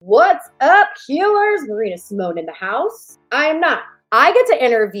What's up, healers? Marina Simone in the house. I am not. I get to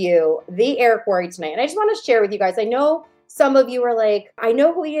interview the Eric Worre tonight, and I just want to share with you guys. I know some of you are like, I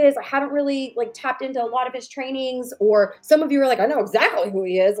know who he is. I haven't really tapped into a lot of his trainings, or some of you are like, I know exactly who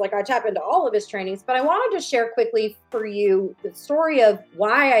he is. Like I tap into all of his trainings, but I wanted to share quickly for you the story of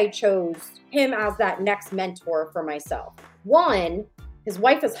why I chose him as that next mentor for myself. One, his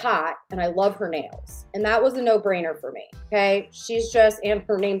wife is hot and I love her nails. And that was a no-brainer for me, okay? And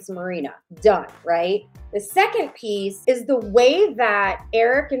her name's Marina. Done, right? The second piece is the way that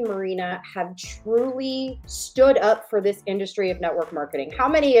Eric and Marina have truly stood up for this industry of network marketing. How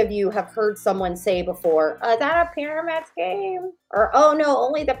many of you have heard someone say before, is that a pyramid scheme? Or, oh no,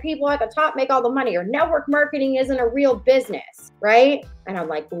 only the people at the top make all the money, or network marketing isn't a real business, right? And I'm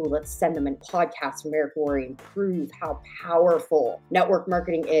like, ooh, let's send them a podcast from Eric Worre and prove how powerful network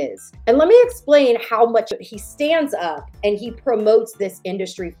marketing is. And let me explain how much he stands up and he promotes this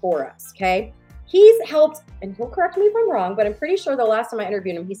industry for us, okay? He's helped, and he'll correct me if I'm wrong, but I'm pretty sure the last time I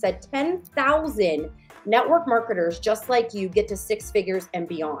interviewed him, he said 10,000 network marketers just like you get to six figures and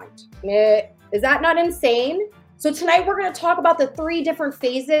beyond. Is that not insane? So tonight we're going to talk about the 3 different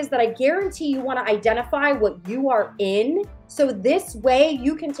phases that I guarantee you want to identify what you are in. So this way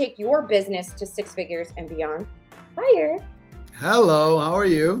you can take your business to 6 figures and beyond. Hi, Eric. Hello, how are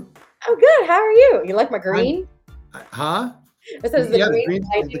you? I'm good. How are you? You like my green? Huh? It says Yeah,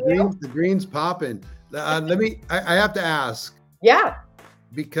 the green's popping. I have to ask. Yeah.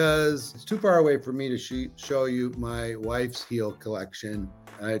 Because it's too far away for me to show you my wife's heel collection.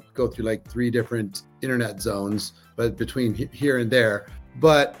 I go through like 3 different internet zones, but between here and there.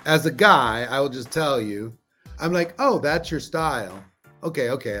 But as a guy, I will just tell you, I'm like, oh, that's your style. Okay.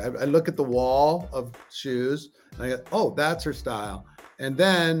 I look at the wall of shoes and I go, oh, that's her style. And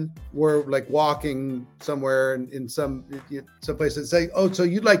then we're like walking somewhere in some place and say, oh, so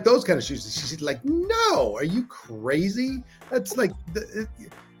you like those kind of shoes? She's like, no, are you crazy? That's like,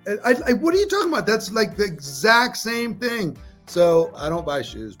 what are you talking about? That's like the exact same thing. So I don't buy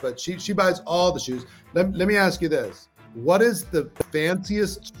shoes, but she buys all the shoes. Let me ask you this. What is the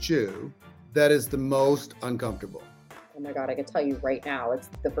fanciest shoe that is the most uncomfortable? Oh my God, I can tell you right now, it's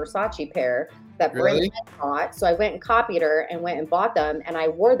the Versace pair that Really? Brenda bought. So I went and copied her and went and bought them, and I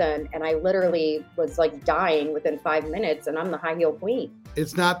wore them, and I literally was like dying within 5 minutes, and I'm the high heel queen.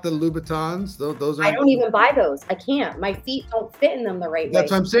 It's not the Louboutins. Those are. I don't even buy those. I can't. My feet don't fit in them the right way.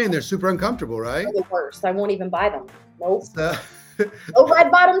 That's what I'm saying. They're super uncomfortable, right? They're the worst. I won't even buy them. Nope. No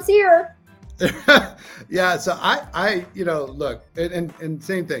red bottoms here. Yeah. So I look, and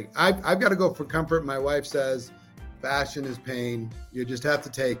same thing. I've got to go for comfort. My wife says, fashion is pain. You just have to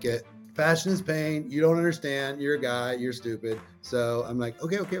take it. Fashion is pain. You don't understand. You're a guy. You're stupid. So I'm like,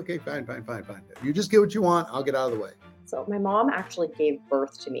 okay, fine. You just get what you want. I'll get out of the way. So my mom actually gave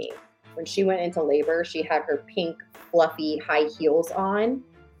birth to me. When she went into labor, she had her pink, fluffy high heels on.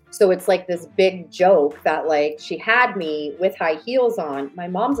 So it's like this big joke that like she had me with high heels on. My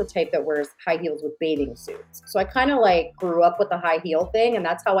mom's a type that wears high heels with bathing suits. So I kind of like grew up with the high heel thing, and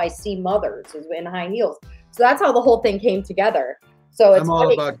that's how I see mothers, is in high heels. So that's how the whole thing came together. So it's I'm all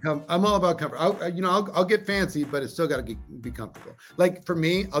about comfort. I'll get fancy, but it's still got to be comfortable. Like for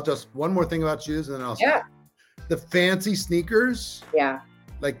me, I'll just one more thing about shoes, and then I'll stop. The fancy sneakers. Yeah.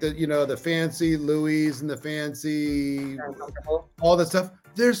 Like the fancy Louis and the fancy all that stuff.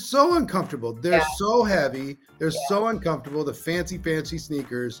 They're so uncomfortable. They're so heavy. They're so uncomfortable. The fancy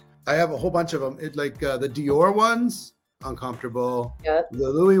sneakers. I have a whole bunch of them. The Dior ones, uncomfortable. Yep. The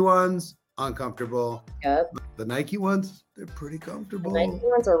Louis ones, uncomfortable. Yep. The Nike ones, they're pretty comfortable. The Nike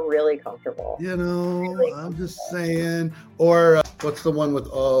ones are really comfortable. Really I'm just saying. Or what's the one with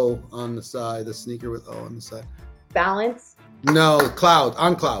O on the side? The sneaker with O on the side. Balance? No,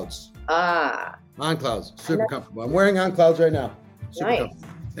 On Clouds. On Clouds, super comfortable. I'm wearing On Clouds right now. Super comfortable.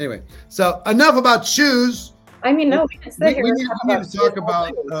 Anyway, so enough about shoes. I mean, no, we need to talk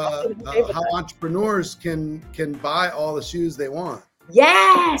about how entrepreneurs can buy all the shoes they want.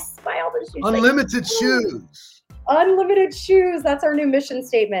 Yes, buy all the shoes. Unlimited shoes. Unlimited shoes. That's our new mission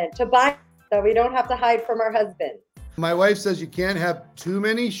statement, to buy so we don't have to hide from our husband. My wife says you can't have too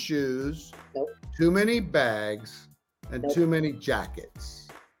many shoes, too many bags, and too many jackets.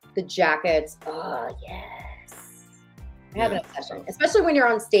 The jackets. Oh, yes. I have an obsession, especially when you're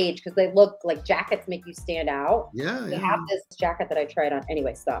on stage, because they look like jackets make you stand out. Yeah. I have this jacket that I tried on.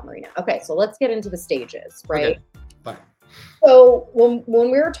 Anyway, stop, Marina. Okay, so let's get into the stages, right? Okay, fine. So when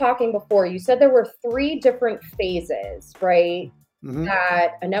we were talking before, you said there were 3 different phases, right? Hmm.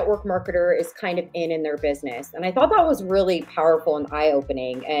 that a network marketer is kind of in their business. And I thought that was really powerful and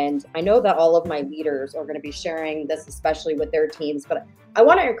eye-opening. And I know that all of my leaders are going to be sharing this, especially with their teams. But I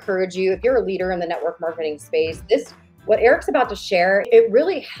want to encourage you, if you're a leader in the network marketing space, this what Eric's about to share, it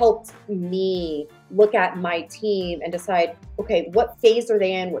really helped me look at my team and decide, okay, what phase are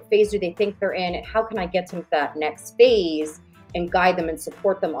they in? What phase do they think they're in? And how can I get them to that next phase and guide them and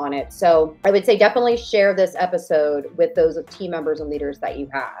support them on it? So I would say definitely share this episode with those team members and leaders that you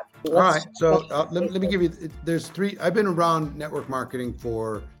have. All right. So let me give you, there's three, I've been around network marketing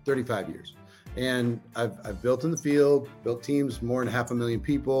for 35 years. And I've built in the field, built teams, more than 500,000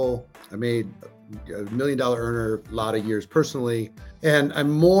 people. I made $1 million earner a lot of years personally. And I'm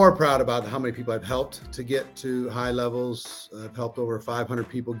more proud about how many people I've helped to get to high levels. I've helped over 500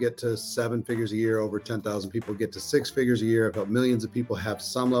 people get to 7 figures a year, over 10,000 people get to 6 figures a year. I've helped millions of people have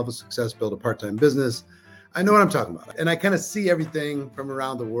some level of success, build a part-time business. I know what I'm talking about. And I kind of see everything from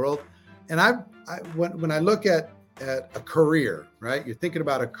around the world. And when I look at a career, right? You're thinking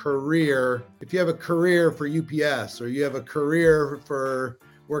about a career. If you have a career for UPS, or you have a career for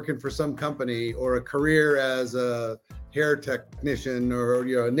working for some company, or a career as a hair technician, or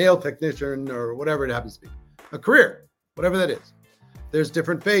a nail technician, or whatever it happens to be, a career, whatever that is, there's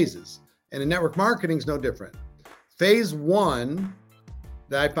different phases. And in network marketing is no different. Phase one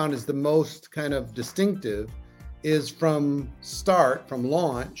that I found is the most kind of distinctive is from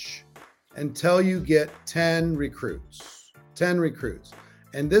launch until you get 10 recruits.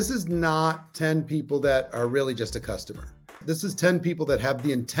 And this is not 10 people that are really just a customer. This is 10 people that have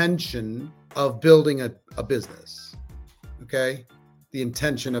the intention of building a business. Okay? The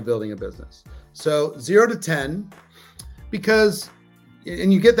intention of building a business. So 0 to 10,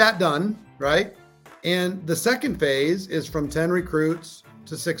 and you get that done, right? And the second phase is from 10 recruits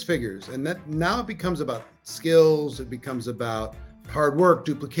to 6 figures. And that now it becomes about skills. It becomes about hard work,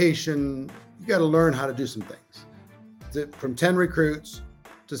 duplication. You got to learn how to do some things. From 10 recruits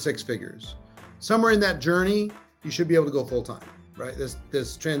to 6 figures. Somewhere in that journey, you should be able to go full time, right?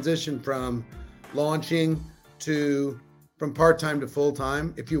 This transition from launching from part-time to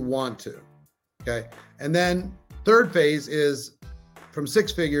full-time, if you want to, okay? And then third phase is from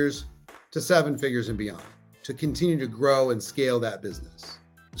 6 figures to 7 figures and beyond, to continue to grow and scale that business.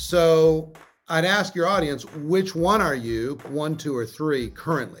 So I'd ask your audience, which one are you, 1, 2, or 3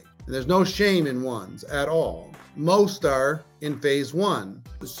 currently? And there's no shame in ones at all. Most are in phase 1.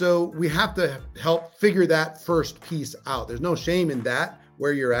 So we have to help figure that first piece out. There's no shame in that,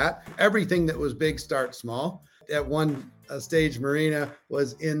 where you're at. Everything that was big starts small. At one stage, Marina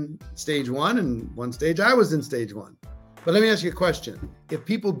was in stage 1, and one stage I was in stage 1. But let me ask you a question. If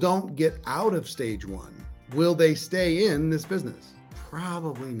people don't get out of stage 1, will they stay in this business?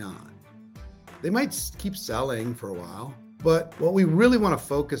 Probably not. They might keep selling for a while, but what we really want to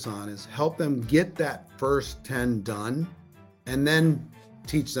focus on is help them get that first 10 done, and then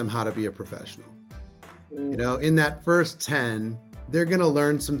teach them how to be a professional. In that first 10, they're going to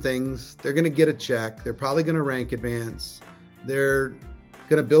learn some things. They're going to get a check. They're probably going to rank advance. They're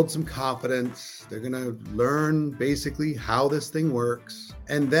going to build some confidence. They're going to learn basically how this thing works.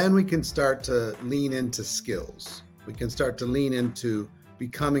 And then we can start to lean into skills. We can start to lean into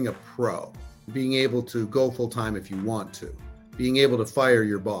becoming a pro, being able to go full time if you want to, being able to fire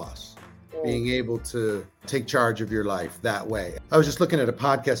your boss, being able to take charge of your life that way. I was just looking at a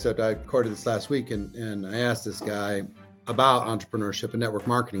podcast that I recorded this last week, and I asked this guy about entrepreneurship and network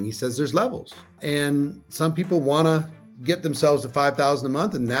marketing. He says there's levels, and some people want to get themselves to 5,000 a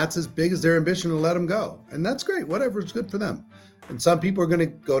month, and that's as big as their ambition to let them go. And that's great, whatever is good for them. And some people are going to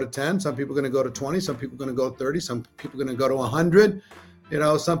go to 10, some people are going to go to 20, some people are going to go to 30, some people are going to go to 100.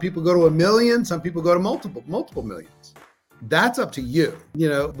 Some people go to 1 million, some people go to multiple millions. That's up to you.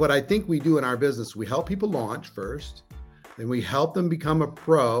 What I think we do in our business, we help people launch first, then we help them become a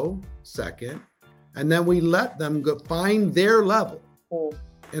pro second, and then we let them go find their level.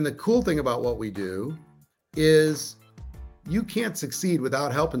 And the cool thing about what we do is you can't succeed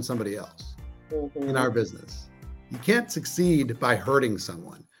without helping somebody else in our business. You can't succeed by hurting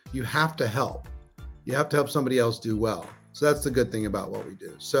someone. You have to help. You have to help somebody else do well. So that's the good thing about what we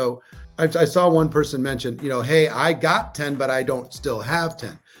do. So I saw one person mention, hey, I got 10, but I don't still have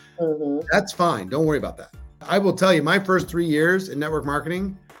 10. That's fine. Don't worry about that. I will tell you, my first 3 years in network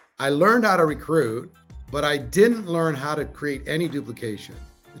marketing, I learned how to recruit, but I didn't learn how to create any duplication.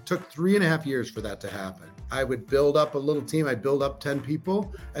 It took 3.5 years for that to happen. I would build up a little team. I'd build up 10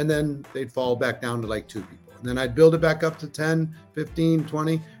 people, and then they'd fall back down to like 2 people. And then I'd build it back up to 10, 15,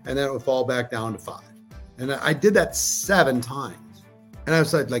 20, and then it would fall back down to 5. And I did that 7 times. And I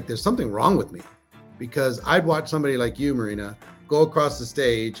was like, there's something wrong with me, because I'd watch somebody like you, Marina, go across the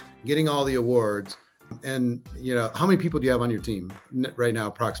stage, getting all the awards. And, how many people do you have on your team right now,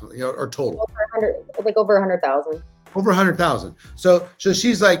 approximately, or total? Over 100,000. Over 100,000. So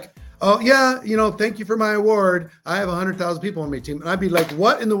she's like, oh yeah, thank you for my award. I have 100,000 people on my team. And I'd be like,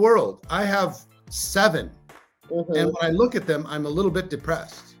 what in the world? I have 7. Mm-hmm. And when I look at them, I'm a little bit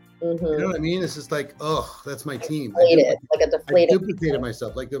depressed. Mm-hmm. You know what I mean? It's just like, oh, that's my team. Like a deflated. I duplicated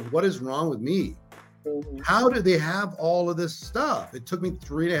myself. Like, what is wrong with me? Mm-hmm. How did they have all of this stuff? It took me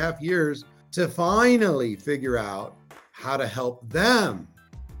 3.5 years to finally figure out how to help them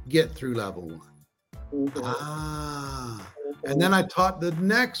get through level 1. Mm-hmm. And then I taught the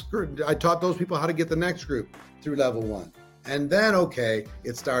next group. I taught those people how to get the next group through level 1. And then,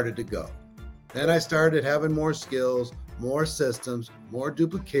 it started to go. Then I started having more skills, more systems, more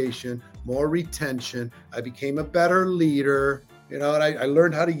duplication, more retention. I became a better leader. And I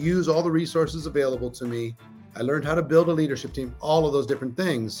learned how to use all the resources available to me. I learned how to build a leadership team, all of those different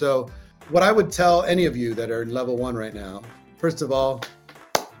things. So what I would tell any of you that are in level 1 right now, first of all,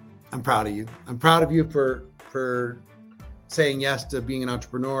 I'm proud of you. I'm proud of you for saying yes to being an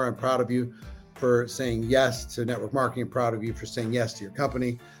entrepreneur. I'm proud of you for saying yes to network marketing. I'm proud of you for saying yes to your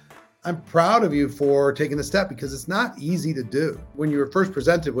company. I'm proud of you for taking the step, because it's not easy to do. When you were first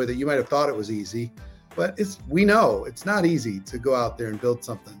presented with it, you might have thought it was easy, but we know it's not easy to go out there and build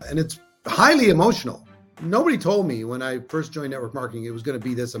something. And it's highly emotional. Nobody told me when I first joined network marketing it was going to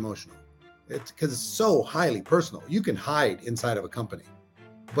be this emotional. It's because it's so highly personal. You can hide inside of a company,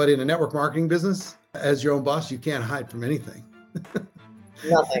 but in a network marketing business, as your own boss, you can't hide from anything.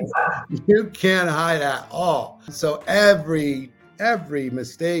 Nothing. You can't hide at all. So every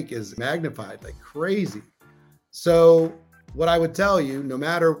mistake is magnified like crazy. So what I would tell you, no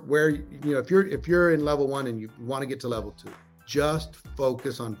matter where, if you're in level 1 and you want to get to level 2, just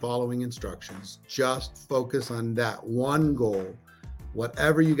focus on following instructions. Just focus on that one goal,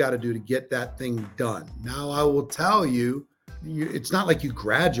 whatever you got to do to get that thing done. Now, I will tell you, it's not like you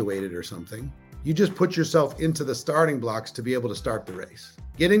graduated or something. You just put yourself into the starting blocks to be able to start the race.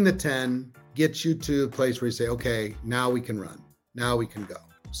 Getting the 10 gets you to a place where you say, okay, now we can run. Now we can go.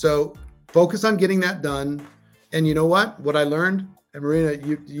 So focus on getting that done. And you know what I learned? And Marina,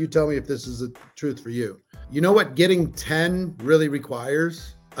 you tell me if this is the truth for you. You know what getting 10 really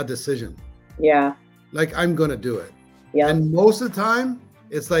requires? A decision. Yeah. Like, I'm going to do it. Yeah. And most of the time,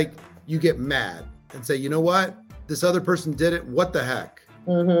 it's like you get mad and say, you know what? This other person did it. What the heck?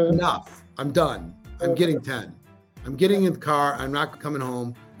 Mm-hmm. Enough. I'm done. I'm getting 10. I'm getting in the car. I'm not coming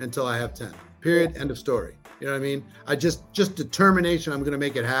home until I have 10. Period. End of story. You know what I mean? I just determination. I'm going to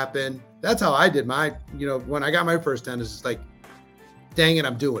make it happen. That's how I did my, when I got my first 10, it's just like, dang it,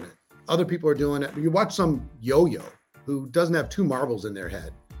 I'm doing it. Other people are doing it. You watch some yo-yo who doesn't have 2 marbles in their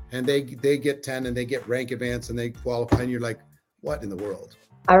head, and they get 10 and they get rank advance and they qualify, and you're like, what in the world?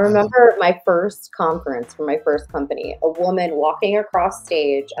 I remember my first conference for my first company, a woman walking across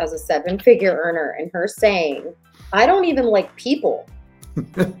stage as a 7-figure earner and her saying, I don't even like people.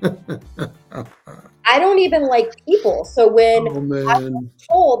 I don't even like people. So when I was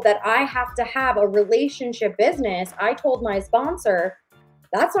told that I have to have a relationship business, I told my sponsor,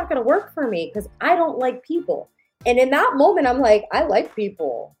 that's not going to work for me because I don't like people. And in that moment, I'm like, I like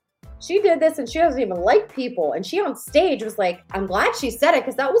people. She did this and she doesn't even like people. And she on stage was like, I'm glad she said it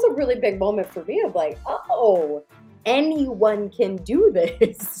because that was a really big moment for me of like, oh, anyone can do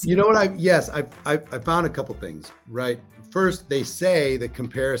this. You know what? I found a couple things, right? First, they say that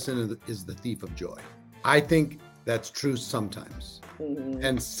comparison is the thief of joy. I think that's true sometimes. Mm-hmm.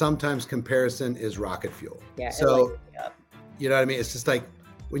 And sometimes comparison is rocket fuel. Yeah. So, you know what I mean? It's just like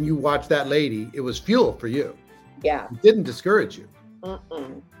when you watch that lady, it was fuel for you. Yeah. It didn't discourage you.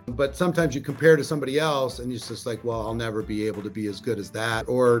 Mm-mm. But sometimes you compare to somebody else and it's just like, well, I'll never be able to be as good as that.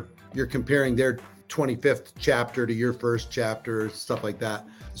 Or you're comparing their 25th chapter to your first chapter, stuff like that.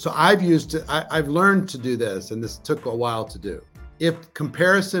 So I've learned to do this, and this took a while to do. If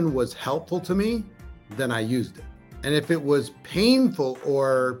comparison was helpful to me, then I used it. And if it was painful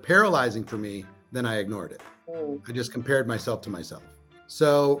or paralyzing for me, then I ignored it. I just compared myself to myself.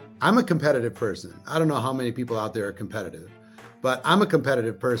 So I'm a competitive person. I don't know how many people out there are competitive, but I'm a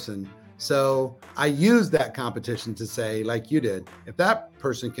competitive person. So I use that competition to say, like you did, if that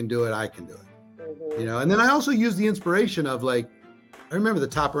person can do it, I can do it. Mm-hmm. And then I also use the inspiration of like, I remember the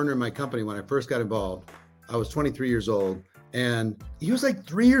top earner in my company when I first got involved. I was 23 years old and he was like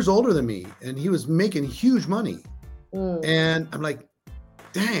 3 years older than me and he was making huge money. And I'm like,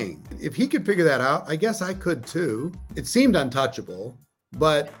 dang, if he could figure that out, I guess I could too. It seemed untouchable,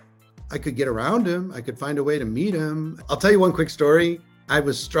 but I could get around him. I could find a way to meet him. I'll tell you one quick story. I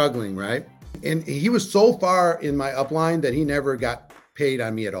was struggling, right? And he was so far in my upline that he never got paid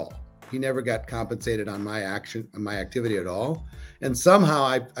on me at all. He never got compensated on my action, on my activity at all. And somehow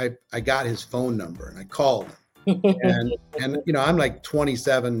I got his phone number and I called him. And I'm like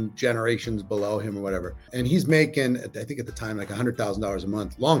 27 generations below him or whatever. And he's making, I think at the time, like $100,000 a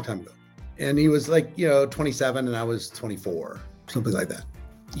month, long time ago. And he was like, 27 and I was 24, something like that.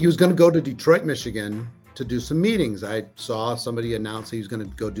 He was going to go to Detroit, Michigan to do some meetings. I saw somebody announce he was going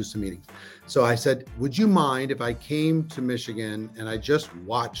to go do some meetings. So I said, would you mind if I came to Michigan and I just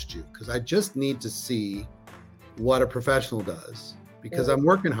watched you? Because I just need to see what a professional does, because I'm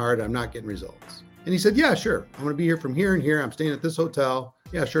working hard. I'm not getting results. And he said, yeah, sure. I'm going to be here from here and here. I'm staying at this hotel.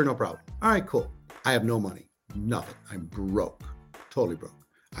 Yeah, sure. No problem. All right, cool. I have no money, nothing. I'm broke, totally broke.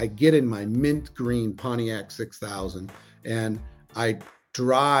 I get in my mint green Pontiac 6000 and I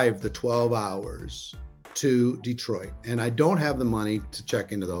drive the 12 hours to Detroit, and I don't have the money to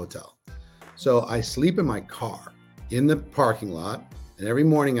check into the hotel. So I sleep in my car in the parking lot, and every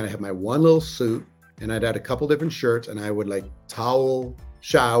morning I have my one little suit, and I'd had a couple different shirts, and I would like towel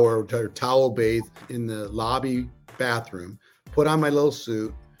shower or towel bathe in the lobby bathroom, put on my little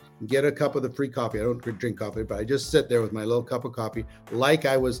suit, get a cup of the free coffee. I don't drink coffee, but I just sit there with my little cup of coffee like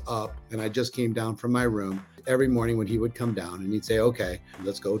I was up and I just came down from my room every morning when he would come down, and he'd say, okay,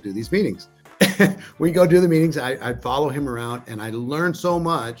 let's go do these meetings. We go do the meetings. I'd follow him around, and I learned so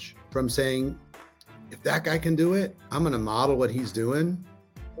much from saying, if that guy can do it, I'm going to model what he's doing,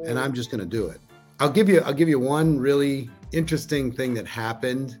 and I'm just going to do it. I'll give you one really interesting thing that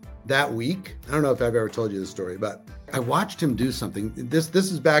happened that week. I don't know if I've ever told you this story, but I watched him do something. This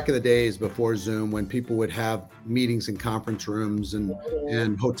is back in the days before Zoom, when people would have meetings in conference rooms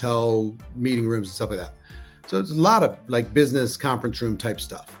and hotel meeting rooms and stuff like that. So it's a lot of like business conference room type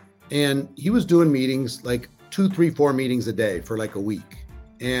stuff. And he was doing meetings, like 2, 3, 4 meetings a day for like a week,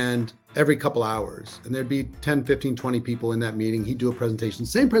 and every couple hours. And there'd be 10, 15, 20 people in that meeting. He'd do a presentation,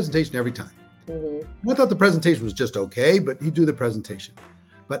 same presentation every time. I thought the presentation was just okay, but he'd do the presentation.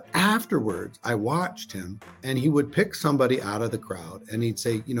 But afterwards, I watched him, and he would pick somebody out of the crowd and he'd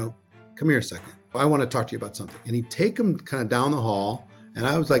say, come here a second. I want to talk to you about something. And he'd take him kind of down the hall, and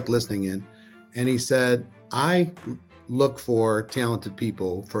I was like listening in, and he said, I look for talented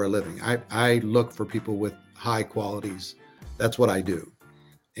people for a living. I look for people with high qualities. That's what I do.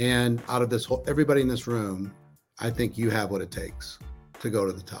 And out of this whole, everybody in this room, I think you have what it takes to go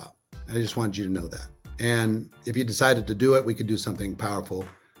to the top. I just wanted you to know that. And if you decided to do it, we could do something powerful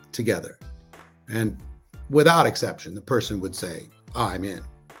together. And without exception, the person would say, oh, I'm in.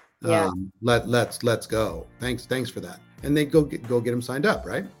 Yeah. Let's go. Thanks for that. And they go get him signed up,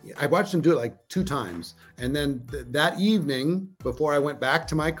 right? I watched him do it like 2 times. And then that evening, before I went back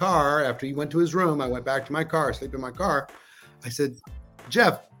to my car, after he went to his room, I went back to my car, sleep in my car. I said,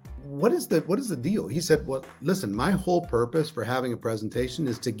 Jeff, what is the deal? He said, well, listen, my whole purpose for having a presentation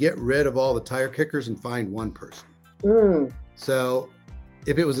is to get rid of all the tire kickers and find one person. So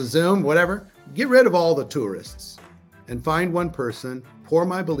if it was a Zoom, whatever, get rid of all the tourists and find one person, pour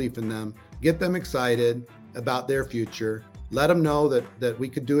my belief in them, get them excited about their future, let them know that we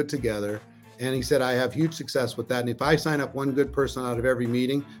could do it together. And he said, I have huge success with that. And if I sign up one good person out of every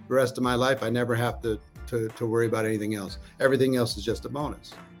meeting the rest of my life, I never have to worry about anything else. Everything else is just a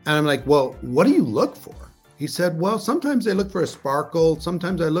bonus. And I'm like, well, what do you look for? He said, well, sometimes they look for a sparkle.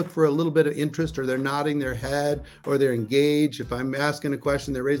 Sometimes I look for a little bit of interest, or they're nodding their head, or they're engaged. If I'm asking a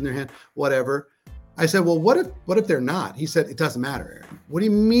question, they're raising their hand, whatever. I said, well, what if they're not? He said, it doesn't matter, Eric. What do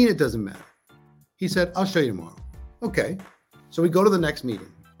you mean it doesn't matter? He said, I'll show you tomorrow. Okay. So we go to the next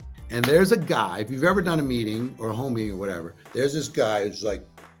meeting, and there's a guy, if you've ever done a meeting or a home meeting or whatever, there's this guy who's like,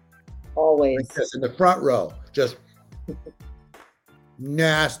 always like this, in the front row, just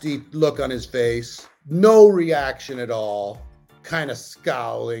nasty look on his face, no reaction at all, kind of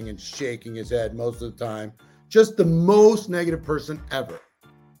scowling and shaking his head most of the time, just the most negative person ever.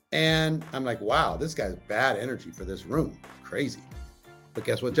 And I'm like, wow, this guy's bad energy for this room. Crazy. But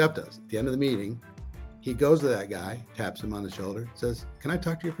guess what Jeff does? At the end of the meeting, he goes to that guy, taps him on the shoulder, says, can I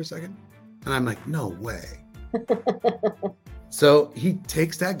talk to you for a second? And I'm like, no way. So he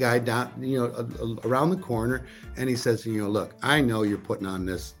takes that guy down, around the corner, and he says, look, I know you're putting on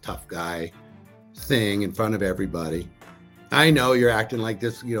this tough guy thing in front of everybody. I know you're acting like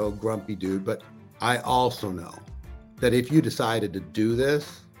this, grumpy dude, but I also know that if you decided to do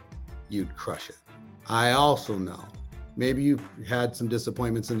this, you'd crush it. I also know maybe you've had some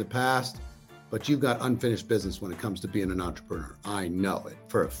disappointments in the past, but you've got unfinished business when it comes to being an entrepreneur. I know it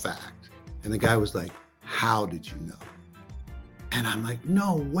for a fact. And the guy was like, how did you know? And I'm like,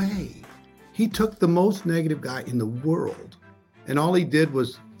 no way. He took the most negative guy in the world And all he did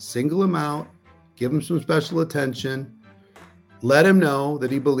was single him out, give him some special attention, let him know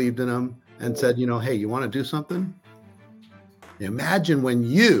that he believed in him, and said, hey, you want to do something? Imagine when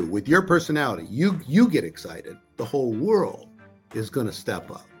you, with your personality, you get excited, the whole world is going to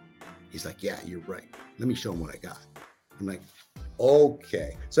step up. He's like, yeah, you're right. Let me show him what I got. I'm like,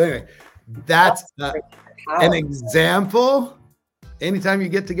 okay. So anyway, that's an example. Anytime you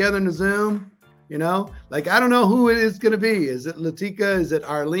get together in a Zoom, like, I don't know who it is going to be. Is it Latika? Is it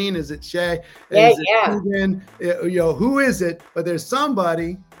Arlene? Is it Shay? Is it Keegan? Who is it? But there's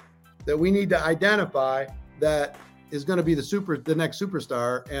somebody that we need to identify that is going to be the next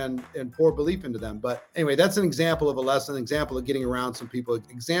superstar, and pour belief into them. But anyway, that's an example of a lesson, example of getting around some people,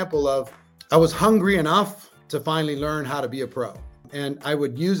 example of I was hungry enough to finally learn how to be a pro. And I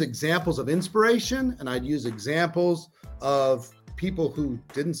would use examples of inspiration, and I'd use examples of people who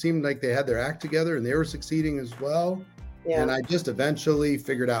didn't seem like they had their act together and they were succeeding as well. Yeah. And I just eventually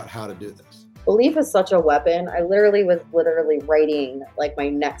figured out how to do this. Belief is such a weapon. I was writing like my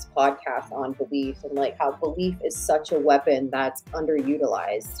next podcast on belief, and like how belief is such a weapon that's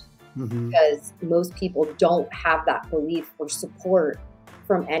underutilized because most people don't have that belief or support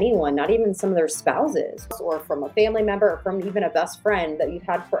from anyone, not even some of their spouses or from a family member or from even a best friend that you've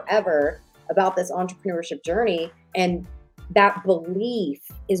had forever about this entrepreneurship journey. And that belief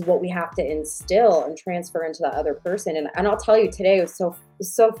is what we have to instill and transfer into the other person. And I'll tell you, today it was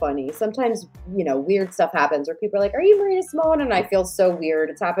so funny. Sometimes, weird stuff happens where people are like, are you Marina Simone? And I feel so weird.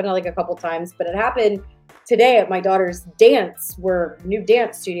 It's happened like a couple times, but it happened today at my daughter's dance, new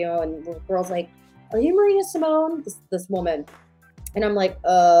dance studio. And the girl's like, are you Marina Simone? This woman. And I'm like,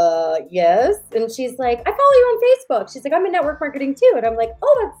 yes. And she's like, I follow you on Facebook. She's like, I'm in network marketing too. And I'm like,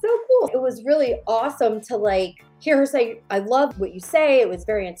 oh, that's so cool. It was really awesome to hear her say, I love what you say. It was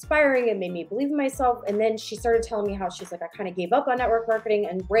very inspiring. It made me believe in myself. And then she started telling me how she's like, I kind of gave up on network marketing.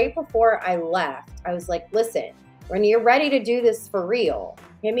 And right before I left, I was like, listen, when you're ready to do this for real,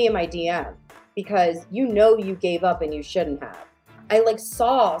 hit me in my DM, because you gave up and you shouldn't have. I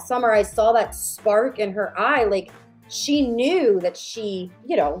saw that spark in her eye. She knew that she,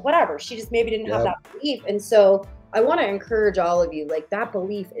 whatever, she just maybe didn't have that belief. And so I want to encourage all of you, that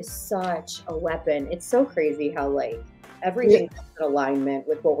belief is such a weapon. It's so crazy how everything comes in alignment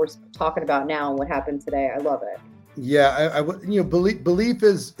with what we're talking about now and what happened today. I love it. Yeah. Belief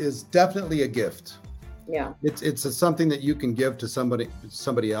is definitely a gift. Yeah. It's something that you can give to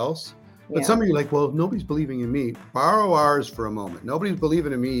somebody else. But some of you are like, well, nobody's believing in me. Borrow ours for a moment. Nobody's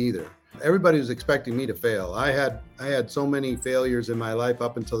believing in me either. Everybody was expecting me to fail. I had so many failures in my life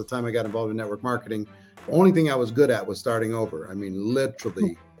up until the time I got involved in network marketing. The only thing I was good at was starting over. I mean,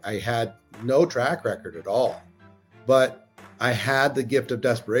 literally, I had no track record at all, but I had the gift of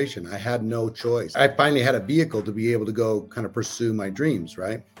desperation. I had no choice. I finally had a vehicle to be able to go kind of pursue my dreams,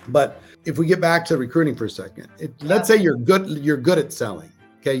 right? But if we get back to recruiting for a second, let's say you're good at selling.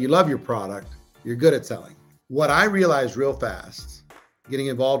 Okay, you love your product. You're good at selling. What I realized real fast getting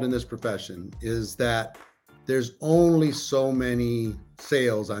involved in this profession is that there's only so many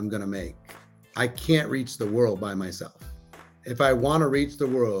sales I'm going to make. I can't reach the world by myself. If I want to reach the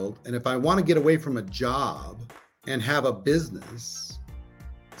world, and if I want to get away from a job and have a business,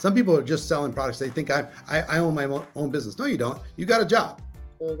 some people are just selling products. They think I own my own business. No, you don't. You got a job.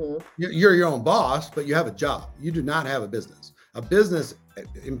 You're your own boss, but you have a job. You do not have a business. A business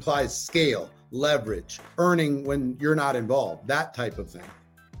implies scale, leverage, earning when you're not involved, that type of thing.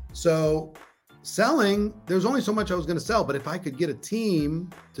 So selling, there's only so much I was going to sell, but if I could get a team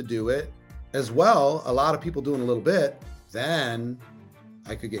to do it as well, a lot of people doing a little bit, then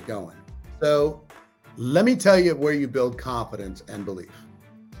I could get going. So let me tell you where you build confidence and belief.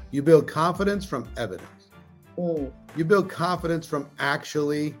 You build confidence from evidence. You build confidence from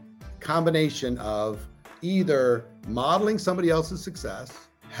actually combination of either modeling somebody else's success,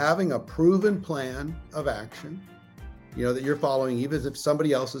 having a proven plan of action, that you're following, even if it's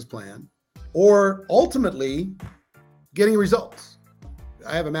somebody else's plan, or ultimately getting results.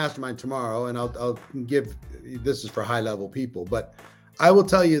 I have a mastermind tomorrow, and I'll give, this is for high level people, but I will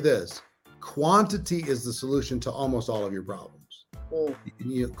tell you this: quantity is the solution to almost all of your problems.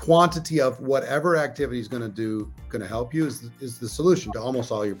 Quantity of whatever activity is going to help you is the solution to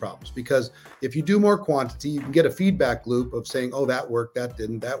almost all your problems. Because if you do more quantity, you can get a feedback loop of saying, oh, that worked, that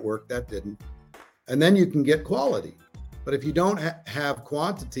didn't, that worked, that didn't. And then you can get quality. But if you don't have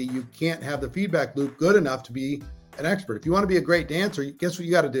quantity, you can't have the feedback loop good enough to be an expert. If you want to be a great dancer, guess what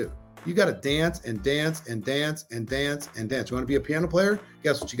you got to do? You got to dance and dance and dance and dance and dance. You want to be a piano player?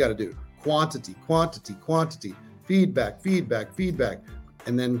 Guess what you got to do? Quantity, quantity, quantity. Feedback, feedback, feedback,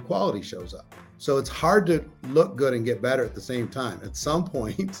 and then quality shows up. So it's hard to look good and get better at the same time. At some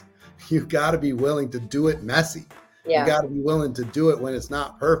point, you got to be willing to do it messy. You Yeah. got to be willing to do it when it's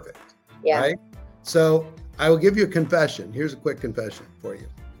not perfect, Yeah. right? So I will give you a confession. Here's a quick confession for you.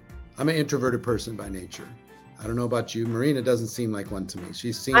 I'm an introverted person by nature. I don't know about you. Marina doesn't seem like one to me.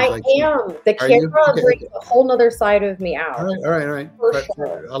 She seems I like am. The Are you? camera Okay. brings a whole nother side of me out. All right. For But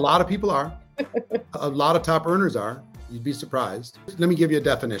sure. a lot of people are. A lot of top earners are. You'd be surprised. Let me give you a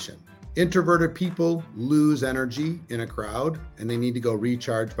definition. Introverted people lose energy in a crowd and they need to go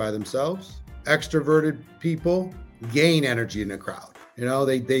recharge by themselves. Extroverted people gain energy in a crowd. You know,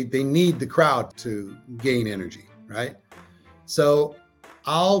 they need the crowd to gain energy, right? So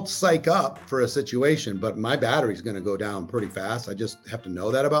I'll psych up for a situation, but my battery's going to go down pretty fast. I just have to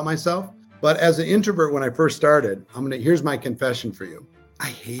know that about myself. But as an introvert, when I first started, here's my confession for you. I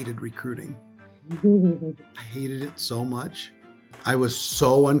hated recruiting. I hated it so much. I was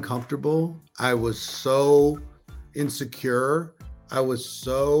so uncomfortable. I was so insecure. I was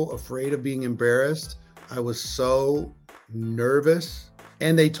so afraid of being embarrassed. I was so nervous.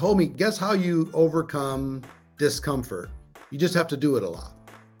 And they told me, guess how you overcome discomfort? You just have to do it a lot.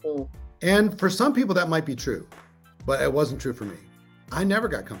 And for some people, that might be true, but it wasn't true for me. I never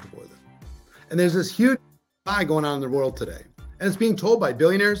got comfortable with it. And there's this huge lie going on in the world today. And it's being told by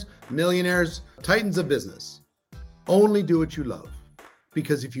billionaires, millionaires, titans of business. Only do what you love.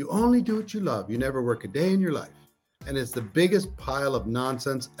 Because if you only do what you love, you never work a day in your life. And it's the biggest pile of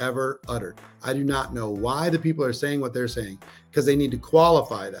nonsense ever uttered. I do not know why the people are saying what they're saying, because they need to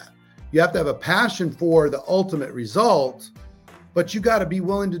qualify that. You have to have a passion for the ultimate result, but you got to be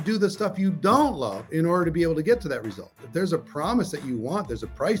willing to do the stuff you don't love in order to be able to get to that result. If there's a promise that you want, there's a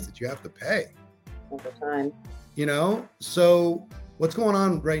price that you have to pay. All the time. You know, so what's going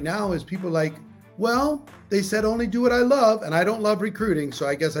on right now is people like, well, they said only do what I love, and I don't love recruiting, so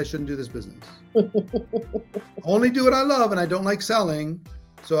I guess I shouldn't do this business. Only do what I love, and I don't like selling,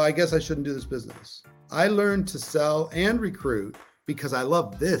 so I guess I shouldn't do this business. I learned to sell and recruit because I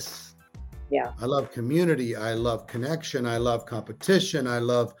love this. Yeah. I love community. I love connection. I love competition. I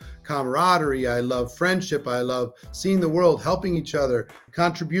love camaraderie. I love friendship. I love seeing the world, helping each other,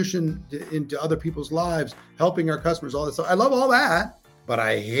 contribution into other people's lives, helping our customers, all this stuff. I love all that, but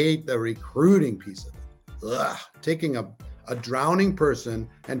I hate the recruiting piece of it. Ugh. Taking a drowning person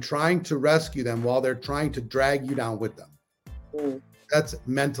and trying to rescue them while they're trying to drag you down with them. That's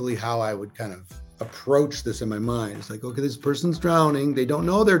mentally how I would kind of approach this in my mind. It's like, okay, this person's drowning. They don't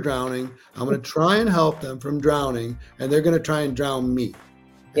know they're drowning. I'm going to try and help them from drowning, and they're going to try and drown me.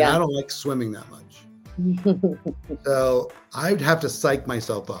 And I don't like swimming that much. So I'd have to psych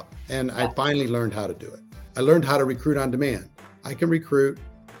myself up. And I finally learned how to do it. I learned how to recruit on demand. I can recruit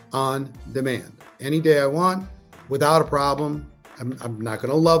on demand any day I want without a problem. I'm not going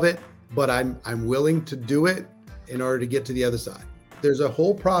to love it, but I'm willing to do it in order to get to the other side. There's a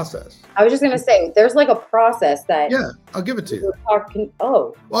whole process. I was just going to say, there's like a process that. Yeah, I'll give it to you.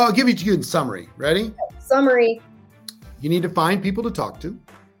 Well, I'll give it to you in summary. Ready? Summary. You need to find people to talk to.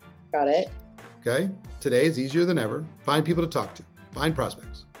 Got it. Okay. Today is easier than ever. Find people to talk to. Find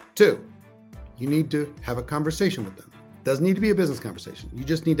prospects. 2, you need to have a conversation with them. Doesn't need to be a business conversation. You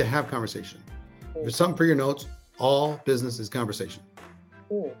just need to have conversation. If there's something for your notes, all business is conversation.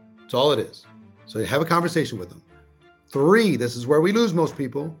 That's all it is. So you have a conversation with them. 3, this is where we lose most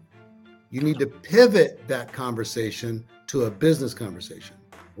people. You need to pivot that conversation to a business conversation.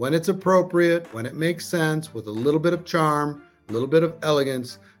 When it's appropriate, when it makes sense, with a little bit of charm, a little bit of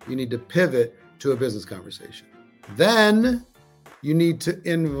elegance, you need to pivot to a business conversation. Then you need to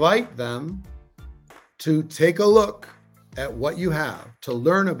invite them to take a look at what you have, to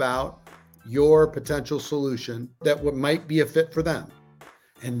learn about your potential solution that might be a fit for them.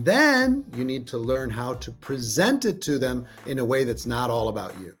 And then you need to learn how to present it to them in a way that's not all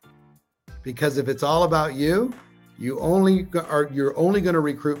about you. Because if it's all about you, you're only going to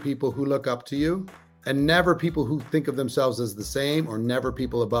recruit people who look up to you, and never people who think of themselves as the same, or never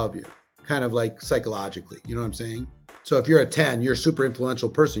people above you, kind of like psychologically. You know what I'm saying? So if you're a 10, you're a super influential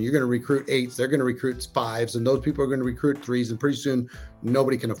person, you're going to recruit 8s, they're going to recruit 5s, and those people are going to recruit 3s, and pretty soon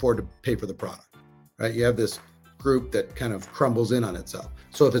nobody can afford to pay for the product, right? You have this group that kind of crumbles in on itself.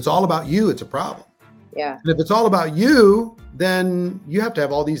 So if it's all about you, it's a problem. Yeah. And if it's all about you, then you have to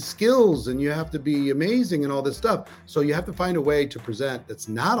have all these skills and you have to be amazing and all this stuff. So you have to find a way to present that's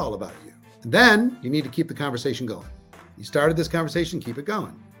not all about you. And then you need to keep the conversation going. You started this conversation, keep it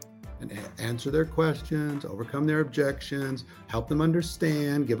going. And answer their questions, overcome their objections, help them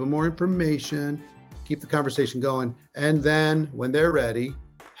understand, give them more information, keep the conversation going. And then when they're ready,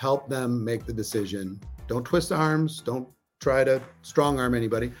 help them make the decision. Don't twist arms. Don't try to strong arm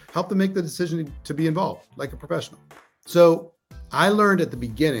anybody. Help them make the decision to be involved like a professional. So I learned at the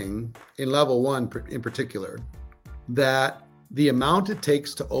beginning in level 1 in particular that the amount it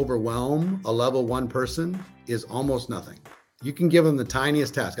takes to overwhelm a level 1 person is almost nothing. You can give them the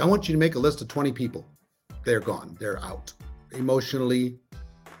tiniest task. I want you to make a list of 20 people. They're gone. They're out. Emotionally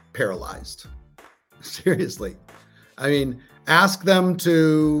paralyzed. Seriously. I mean, ask them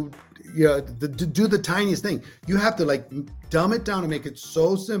to do the tiniest thing. You have to like dumb it down and make it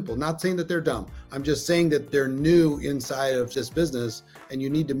so simple. Not saying that they're dumb. I'm just saying that they're new inside of this business and you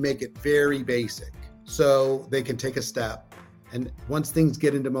need to make it very basic so they can take a step. And once things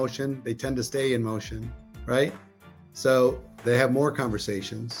get into motion, they tend to stay in motion, right? So they have more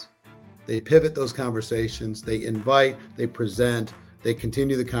conversations. They pivot those conversations. They invite, they present, they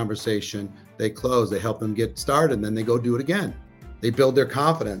continue the conversation, they close, they help them get started, and then they go do it again. They build their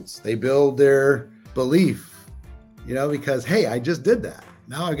confidence. They build their belief, because, hey, I just did that.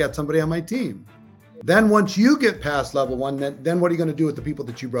 Now I've got somebody on my team. Then once you get past level 1, then what are you going to do with the people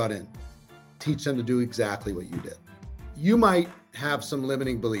that you brought in? Teach them to do exactly what you did. You might have some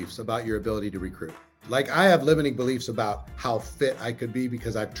limiting beliefs about your ability to recruit. Like I have limiting beliefs about how fit I could be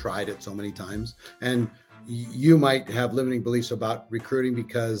because I've tried it so many times. And you might have limiting beliefs about recruiting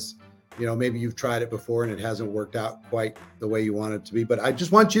because maybe you've tried it before and it hasn't worked out quite the way you want it to be. But I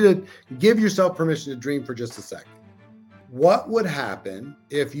just want you to give yourself permission to dream for just a second. What would happen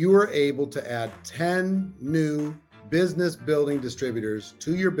if you were able to add 10 new business building distributors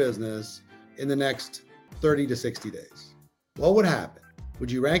to your business in the next 30 to 60 days? What would happen?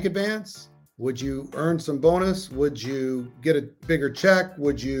 Would you rank advance? Would you earn some bonus? Would you get a bigger check?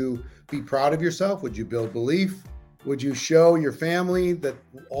 Would you be proud of yourself? Would you build belief? Would you show your family that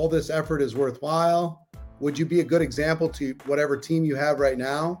all this effort is worthwhile? Would you be a good example to whatever team you have right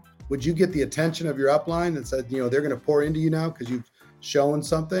now? Would you get the attention of your upline that said, they're going to pour into you now because you've shown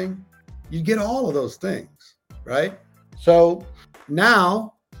something? You get all of those things, right? So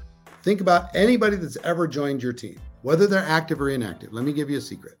now think about anybody that's ever joined your team, whether they're active or inactive. Let me give you a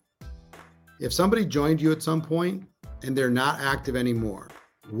secret. If somebody joined you at some point and they're not active anymore,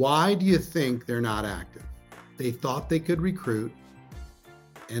 why do you think they're not active? They thought they could recruit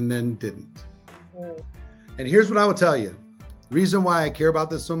and then didn't. And here's what I will tell you. The reason why I care about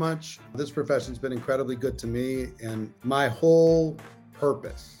this so much, this profession's been incredibly good to me and my whole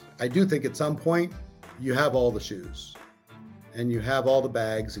purpose. I do think at some point you have all the shoes and you have all the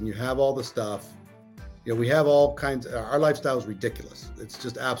bags and you have all the stuff. We have all kinds, our lifestyle is ridiculous. It's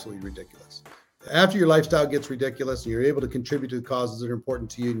just absolutely ridiculous. After your lifestyle gets ridiculous and you're able to contribute to the causes that are important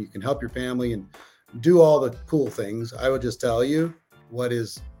to you and you can help your family and do all the cool things, I would just tell you what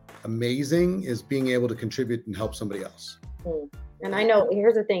is amazing is being able to contribute and help somebody else. And I know,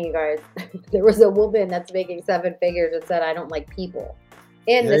 here's the thing, you guys, there was a woman that's making 7 figures and said, I don't like people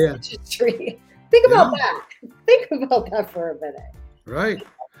in this industry. Think about that. Think about that for a minute. Right.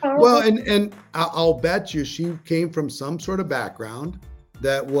 Well, and I'll bet you she came from some sort of background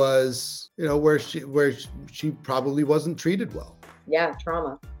that was, where she probably wasn't treated well. Yeah,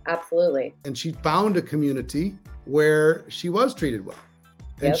 trauma. Absolutely. And she found a community where she was treated well.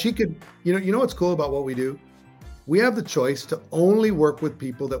 And she could, you know what's cool about what we do? We have the choice to only work with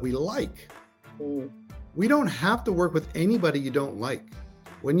people that we like. We don't have to work with anybody you don't like.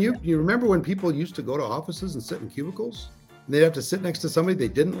 When you remember when people used to go to offices and sit in cubicles? And they'd have to sit next to somebody they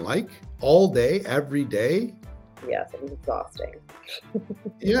didn't like all day, every day. Yes, it was exhausting.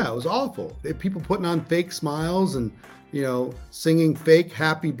 Yeah, it was awful. They had people putting on fake smiles and, singing fake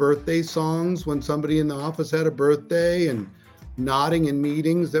happy birthday songs when somebody in the office had a birthday and nodding in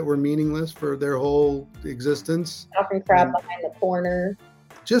meetings that were meaningless for their whole existence. Talking crap behind the corner.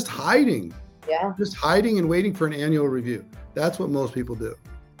 Just hiding. Yeah. Just hiding and waiting for an annual review. That's what most people do.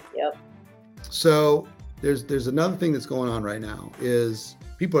 Yep. So there's another thing that's going on right now is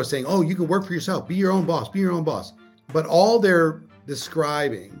people are saying, oh, you can work for yourself, be your own boss, be your own boss. But all they're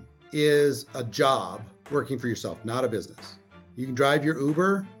describing is a job working for yourself, not a business. You can drive your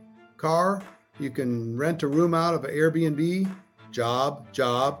Uber car. You can rent a room out of an Airbnb,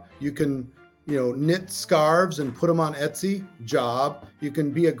 job. You can, knit scarves and put them on Etsy, job. You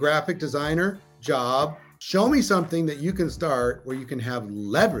can be a graphic designer, job. Show me something that you can start where you can have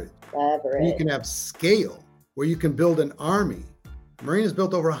leverage. Where you can have scale, where you can build an army. Marina's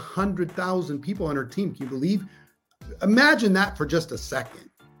built over 100,000 people on her team. Can you believe? Imagine that for just a second.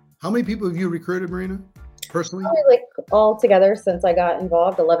 How many people have you recruited, Marina, personally? Probably all together since I got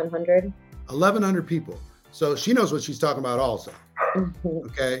involved, 1,100. 1,100 people. So she knows what she's talking about also.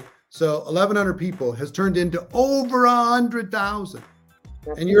 Okay. So 1,100 people has turned into over 100,000.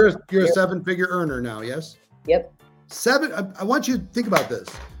 And you're a 7-figure earner now, yes? Yep. I want you to think about this.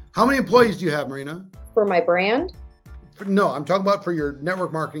 How many employees do you have, Marina? For my brand, No, I'm talking about for your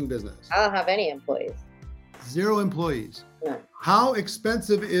network marketing business. I don't have any employees. 0 employees. None. How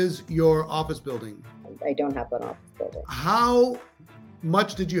expensive is your office building? I don't have an office building. How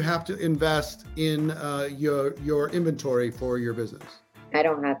much did you have to invest in your inventory for your business? I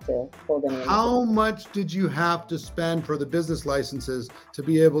don't have to hold any. How much did you have to spend for the business licenses to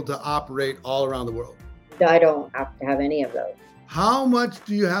be able to operate all around the world? I don't have to have any of those. How much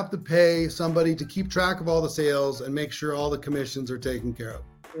do you have to pay somebody to keep track of all the sales and make sure all the commissions are taken care of?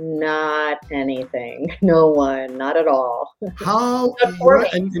 Not anything. No one. Not at all. How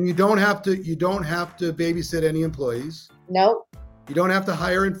and you don't have to babysit any employees. Nope. You don't have to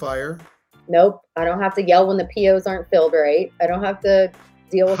hire and fire. Nope. I don't have to yell when the POs aren't filled right. I don't have to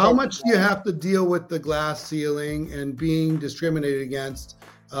deal with How much do you have to deal with the glass ceiling and being discriminated against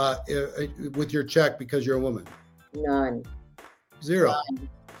with your check because you're a woman? None. 0.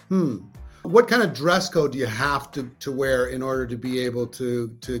 None. What kind of dress code do you have to wear in order to be able to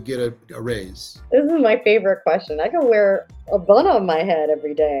get a raise? This is my favorite question. I can wear a bun on my head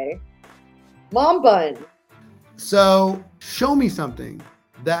every day. Mom bun. So show me something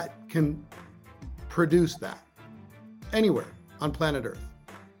that can produce that anywhere on planet Earth.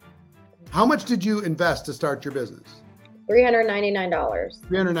 How much did you invest to start your business? $399.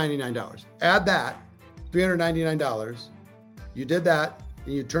 $399. Add that, $399. You did that,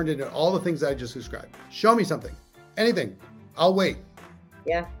 and you turned into all the things I just described. Show me something, anything. I'll wait.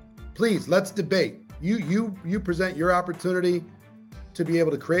 Yeah. Please, let's debate. You present your opportunity to be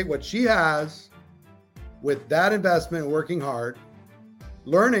able to create what she has with that investment, working hard,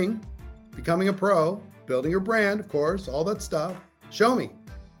 learning, becoming a pro, building your brand, of course, all that stuff. Show me.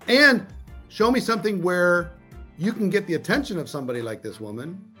 And show me something where you can get the attention of somebody like this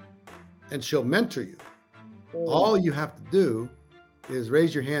woman and she'll mentor you. All you have to do is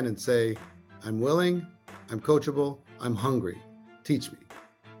raise your hand and say, I'm willing, I'm coachable, I'm hungry. Teach me.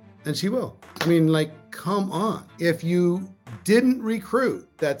 And she will. I mean, like, come on. If you didn't recruit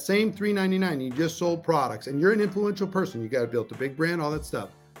that same $399, you just sold products and you're an influential person, you got to build a big brand, all that stuff.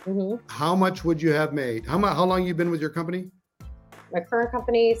 How much would you have made? How long you been with your company? My current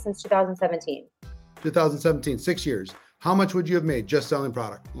company since 2017. 2017, 6 years. How much would you have made just selling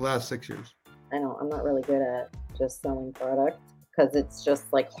product the last 6 years? I'm not really good at just selling products because it's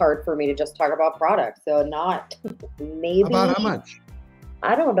just like hard for me to just talk about products. So not maybe. About how much?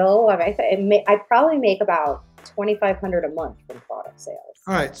 I don't know. I probably make about $2,500 a month from product sales.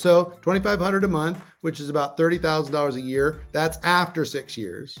 All right, so $2,500 a month, which is about $30,000 a year. That's after 6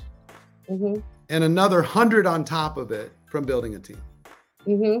 years, and another 100 on top of it from building a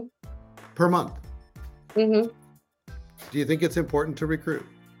team per month. Do you think it's important to recruit?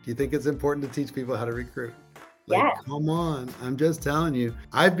 Do you think it's important to teach people how to recruit? Like, come on, I'm just telling you.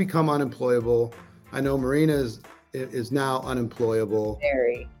 I've become unemployable. I know Marina is now unemployable.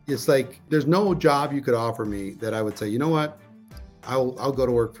 Very. It's like there's no job you could offer me that I would say, you know what, I'll go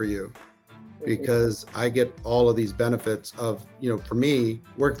to work for you, because I get all of these benefits of, for me,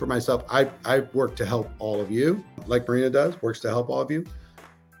 work for myself. I work to help all of you, like Marina does, works to help all of you.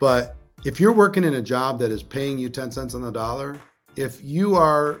 But if you're working in a job that is paying you 10 cents on the dollar, if you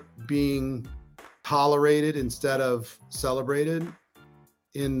are being tolerated instead of celebrated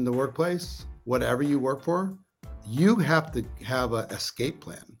in the workplace, whatever you work for, you have to have an escape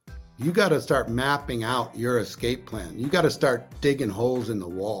plan. You got to start mapping out your escape plan. You got to start digging holes in the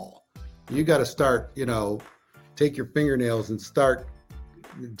wall. You got to start, take your fingernails and start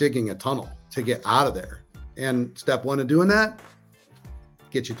digging a tunnel to get out of there. And step 1 of doing that,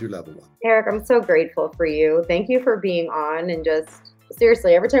 get you through level 1. Eric, I'm so grateful for you. Thank you for being on, and just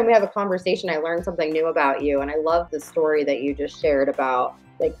seriously, every time we have a conversation, I learn something new about you. And I love the story that you just shared about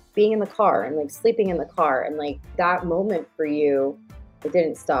like being in the car and like sleeping in the car, and like that moment for you, it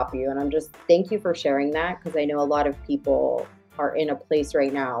didn't stop you. And I'm just, thank you for sharing that, because I know a lot of people are in a place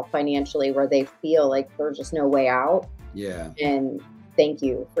right now financially where they feel like there's just no way out. Yeah. And thank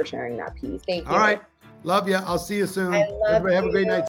you for sharing that piece. Thank you. All right. Love you. I'll see you soon. I love Everybody have a great you. night.